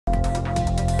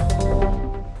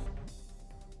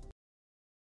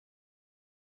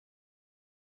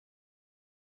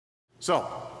So,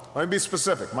 let me be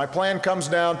specific. My plan comes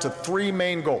down to three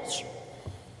main goals.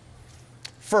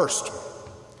 First,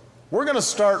 we're going to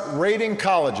start rating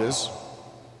colleges,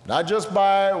 not just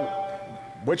by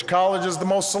which college is the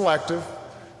most selective,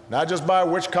 not just by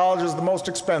which college is the most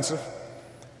expensive,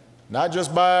 not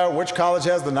just by which college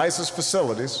has the nicest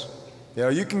facilities. You know,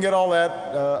 you can get all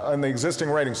that in the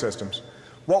existing rating systems.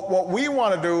 What we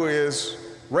want to do is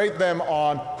rate them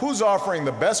on who's offering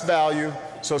the best value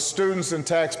so students and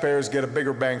taxpayers get a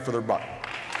bigger bang for their buck.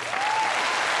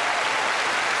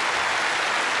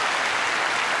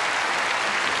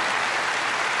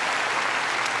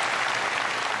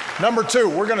 Number two,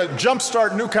 we're going to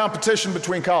jumpstart new competition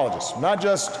between colleges, not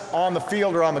just on the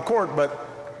field or on the court, but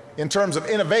in terms of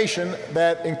innovation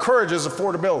that encourages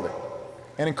affordability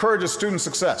and encourages student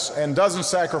success and doesn't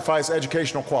sacrifice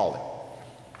educational quality.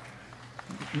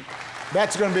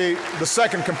 That's going to be the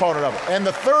second component of it. And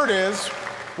the third is,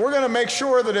 we're going to make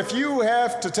sure that if you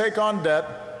have to take on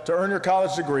debt to earn your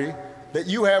college degree, that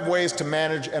you have ways to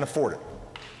manage and afford it.